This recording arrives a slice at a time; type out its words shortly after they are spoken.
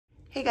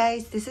Hey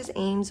guys, this is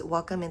Ames.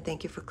 Welcome and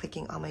thank you for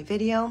clicking on my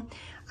video.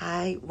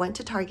 I went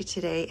to Target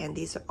today and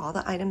these are all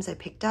the items I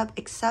picked up,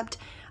 except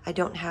I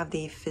don't have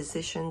the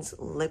Physicians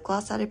lip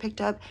gloss that I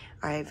picked up.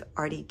 I've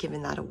already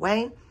given that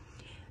away.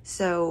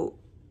 So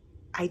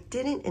I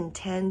didn't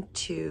intend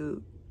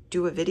to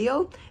do a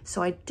video,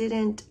 so I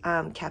didn't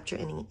capture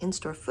any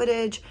in-store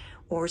footage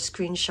or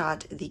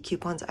screenshot the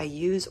coupons I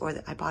use or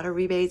the Ibotta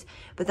rebates.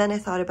 But then I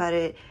thought about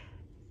it,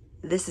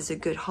 this is a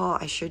good haul,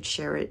 I should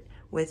share it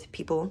with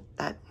people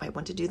that might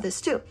want to do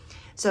this too.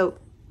 So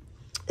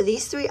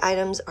these 3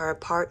 items are a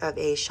part of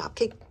a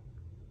Shopkick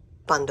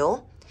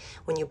bundle.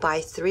 When you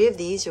buy 3 of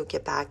these, you'll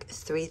get back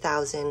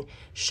 3,000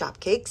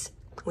 Shopkicks.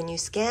 When you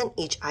scan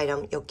each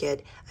item, you'll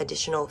get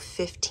additional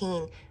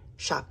 15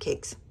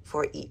 Shopkicks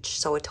for each.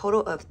 So a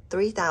total of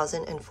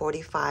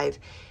 3,045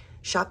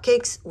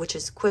 Shopkicks, which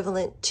is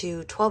equivalent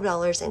to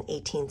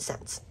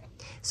 $12.18.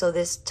 So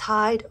this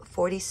Tide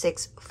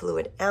 46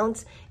 fluid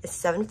ounce is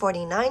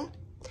 $7.49.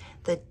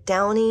 The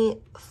Downy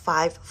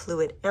 5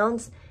 fluid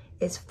ounce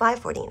is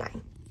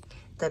 $5.49.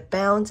 The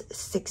Bounce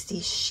 60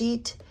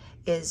 sheet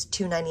is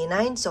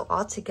 $2.99. So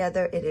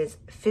altogether it is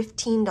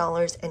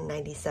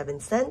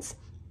 $15.97.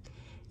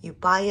 You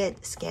buy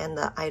it, scan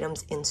the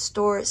items in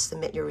store,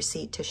 submit your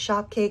receipt to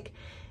Shopkick,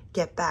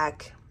 get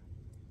back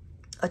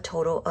a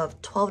total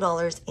of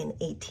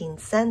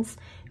 $12.18,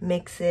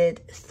 makes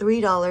it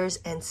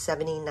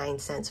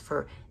 $3.79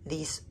 for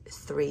these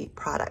 3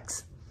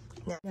 products.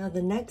 Now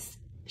the next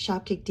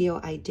Shopkick deal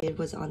I did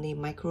was on the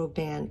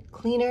microban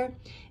cleaner.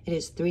 It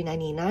is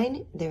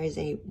 $3.99. There is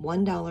a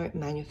 $1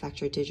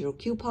 manufacturer digital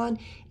coupon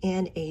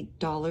and a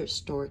dollar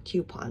store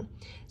coupon.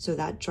 So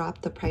that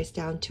dropped the price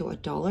down to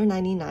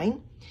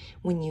 $1.99.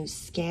 When you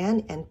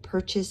scan and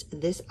purchase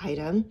this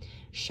item,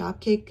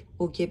 Shopkick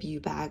will give you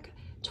back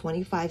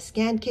 25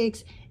 scan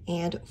cakes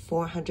and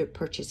 400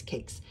 purchase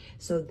cakes.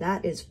 So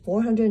that is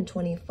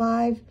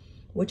 425,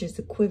 which is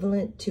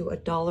equivalent to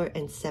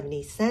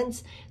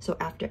 $1.70. So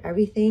after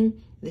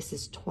everything, this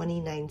is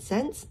 29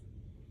 cents.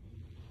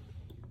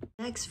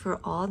 Next, for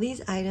all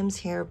these items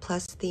here,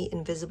 plus the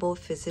Invisible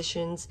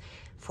Physicians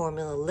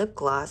Formula Lip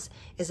Gloss,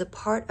 is a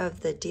part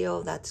of the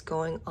deal that's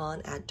going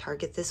on at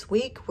Target this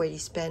week, where you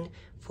spend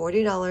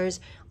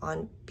 $40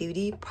 on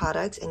beauty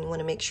products, and you want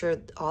to make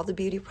sure all the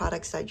beauty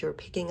products that you're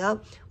picking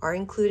up are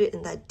included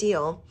in that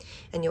deal,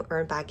 and you'll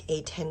earn back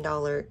a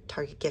 $10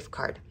 Target gift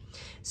card.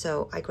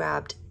 So I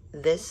grabbed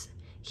this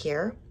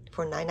here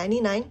for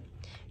 $9.99.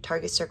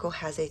 Target Circle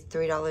has a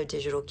 $3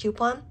 digital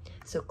coupon,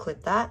 so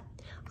click that.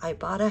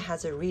 Ibotta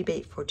has a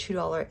rebate for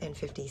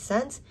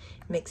 $2.50,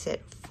 makes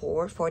it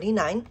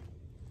 $4.49.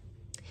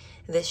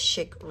 This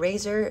Schick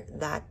razor,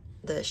 the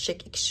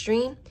Schick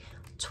Extreme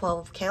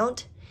 12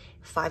 count,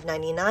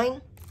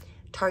 $5.99.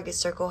 Target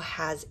Circle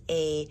has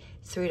a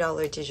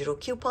 $3 digital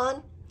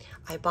coupon.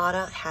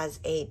 Ibotta has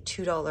a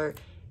 $2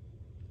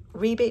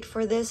 rebate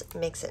for this,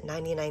 makes it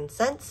 99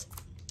 cents.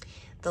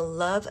 The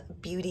Love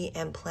Beauty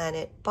and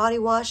Planet body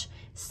wash,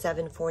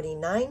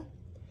 $7.49.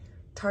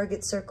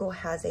 Target Circle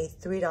has a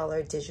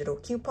 $3 digital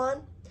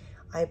coupon.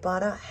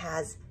 Ibotta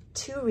has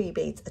 2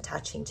 rebates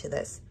attaching to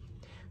this.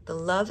 The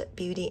Love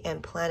Beauty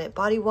and Planet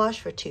body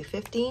wash for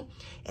 $2.50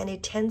 and a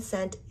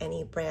 10-cent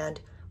any brand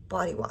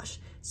body wash.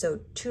 So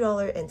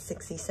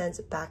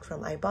 $2.60 back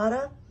from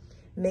Ibotta,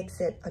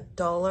 makes it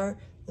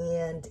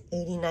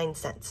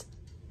 $1.89.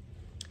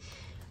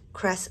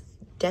 Crest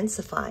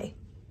Densify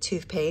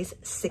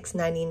toothpaste,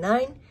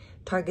 $6.99.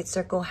 Target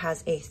Circle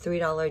has a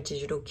 $3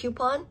 digital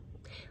coupon.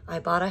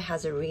 Ibotta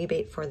has a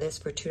rebate for this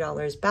for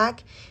 $2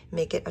 back,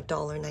 make it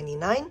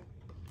 $1.99.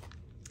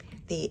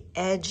 The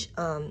Edge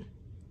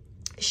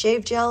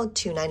Shave Gel,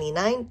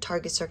 $2.99.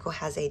 Target Circle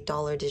has a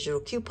 $1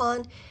 digital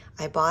coupon.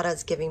 Ibotta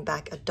is giving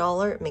back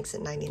 $1, makes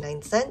it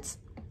 99 cents.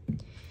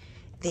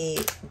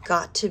 The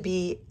Got To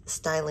Be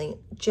Styling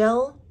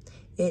Gel,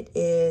 it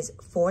is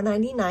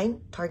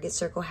 $4.99. Target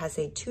Circle has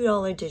a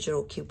 $2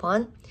 digital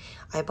coupon.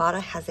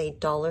 Ibotta has a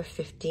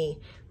 $1.50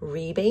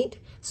 rebate,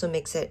 so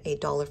makes it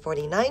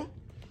 $1.49.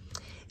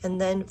 And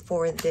then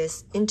for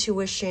this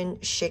Intuition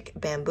Schick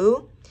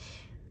Bamboo,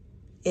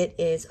 it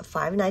is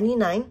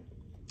 $5.99.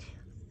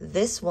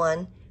 This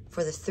one,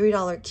 for the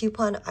 $3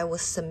 coupon, I will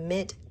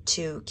submit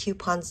to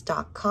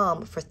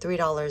coupons.com for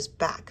 $3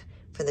 back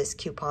for this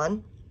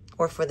coupon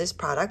or for this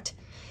product.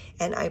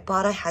 And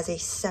Ibotta has a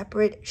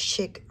separate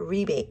Schick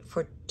rebate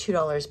for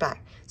 $2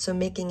 back, so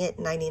making it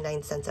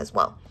 99 cents as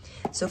well.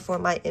 So for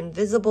my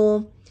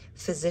Invisible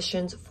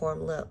Physicians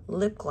Formula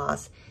Lip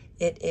Gloss,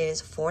 it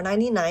is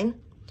 $4.99.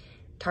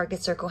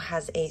 Target Circle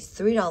has a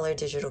 $3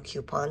 digital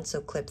coupon,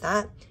 so clip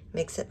that,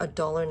 makes it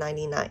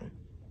 $1.99.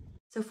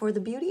 So for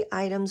the beauty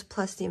items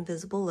plus the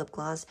Invisible Lip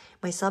Gloss,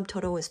 my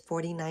subtotal is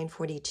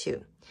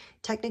 $49.42.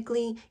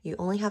 Technically, you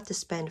only have to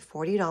spend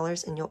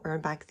 $40 and you'll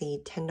earn back the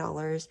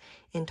 $10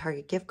 in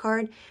Target gift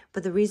card.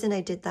 But the reason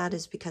I did that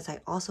is because I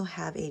also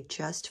have a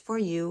Just For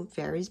You,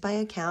 varies by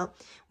account,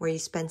 where you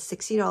spend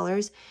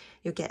 $60,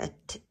 you'll get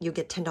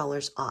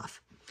 $10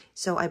 off.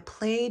 So I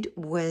played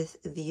with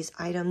these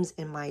items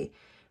in my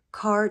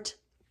cart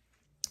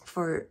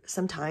for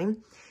some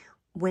time.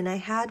 when I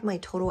had my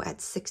total at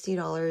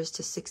 $60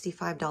 to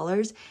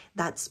 $65,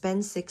 that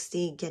spend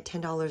 $60, get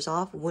 $10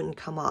 off wouldn't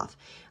come off.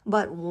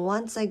 But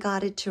once I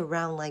got it to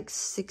around like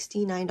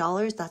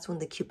 $69, that's when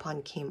the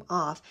coupon came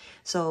off.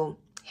 So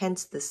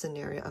hence the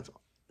scenario of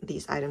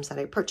these items that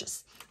I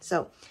purchased.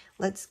 So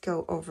let's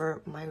go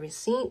over my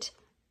receipt.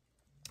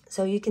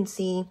 So you can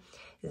see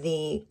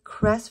the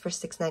crest for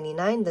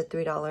 $6.99, the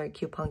 $3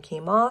 coupon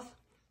came off.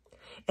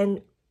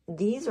 And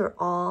these are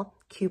all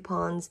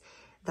coupons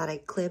that I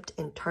clipped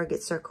in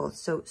Target Circle.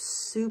 So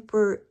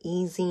super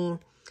easy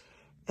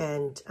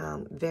and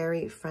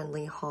very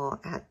friendly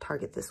haul at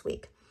Target this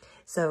week.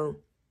 So,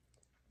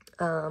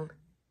 or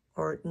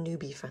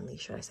newbie friendly,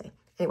 should I say.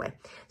 Anyway,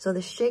 so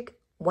the shake,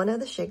 one of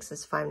the shakes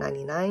is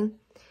 $5.99.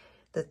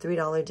 The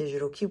 $3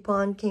 digital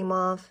coupon came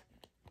off.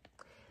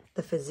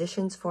 The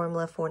Physicians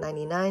Formula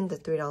 $4.99, the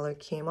 $3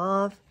 came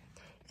off.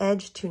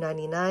 Edge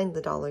 $2.99,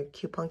 the dollar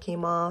coupon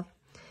came off.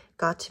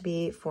 Got to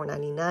Be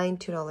 $4.99,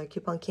 $2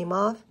 coupon came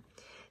off.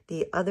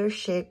 The other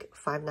shake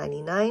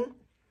 $5.99.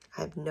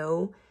 I have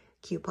no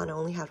coupon, I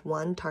only have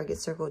one Target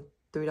Circle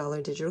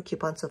 $3 digital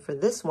coupon. So for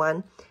this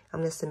one,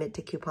 I'm going to submit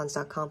to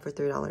coupons.com for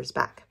 $3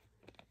 back.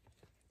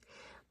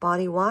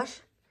 Body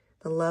wash,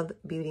 the Love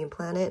Beauty and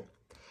Planet,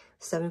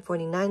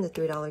 $7.49, the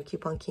 $3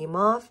 coupon came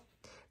off.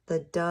 The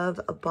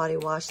Dove body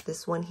wash,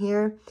 this one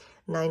here,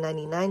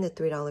 $9.99, the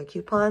 $3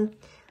 coupon.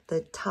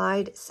 The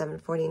Tide,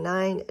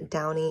 $7.49,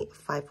 Downy,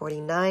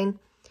 $5.49,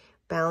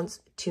 Bounce,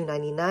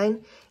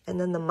 $2.99, and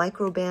then the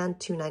Microband,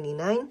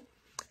 $2.99.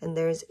 And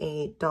there's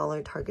a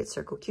 $1 Target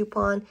Circle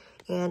coupon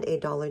and a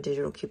 $1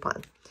 digital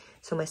coupon.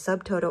 So my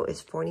subtotal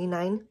is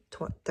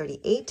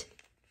 $49.38.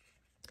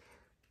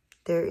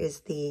 There is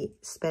the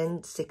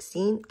spend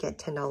 16, get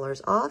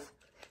 $10 off.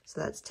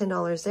 So that's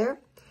 $10 there.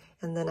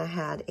 And then I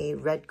had a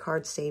red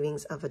card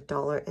savings of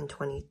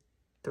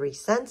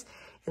 $1.23.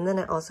 And then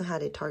I also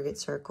had a Target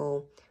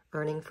Circle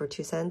earning for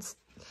 2 cents.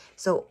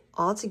 So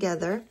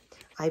altogether,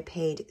 I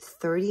paid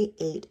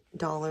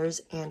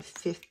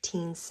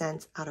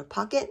 $38.15 out of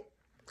pocket.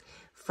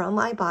 From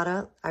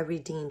Ibotta, I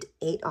redeemed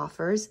 8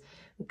 offers,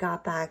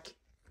 got back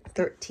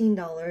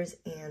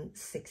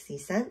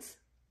 $13.60.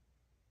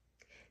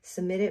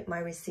 Submitted my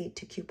receipt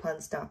to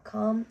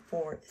coupons.com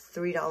for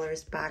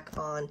 $3 back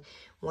on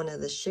one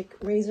of the Chic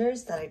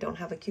razors that I don't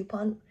have a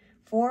coupon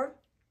for.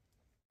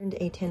 Earned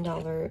a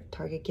 $10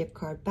 Target gift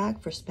card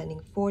back for spending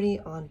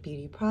 $40 on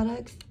beauty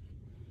products.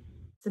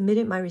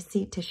 Submitted my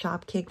receipt to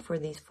Shopkick for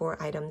these 4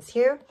 items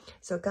here.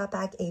 So got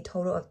back a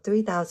total of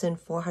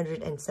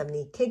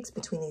 3,470 kicks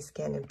between these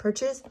scan and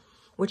purchase,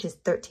 which is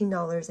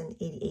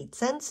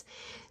 $13.88.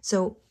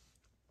 So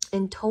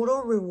in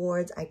total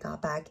rewards, I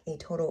got back a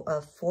total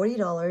of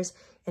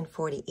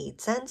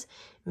 $40.48,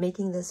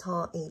 making this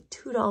haul a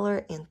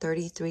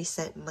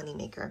 $2.33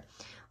 moneymaker.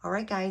 All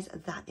right, guys,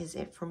 that is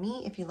it for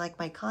me. If you like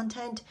my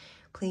content,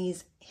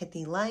 please hit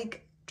the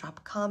like, drop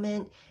a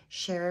comment,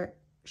 share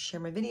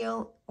my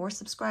video, or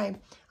subscribe.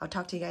 I'll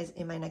talk to you guys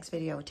in my next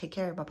video. Take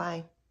care.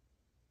 Bye-bye.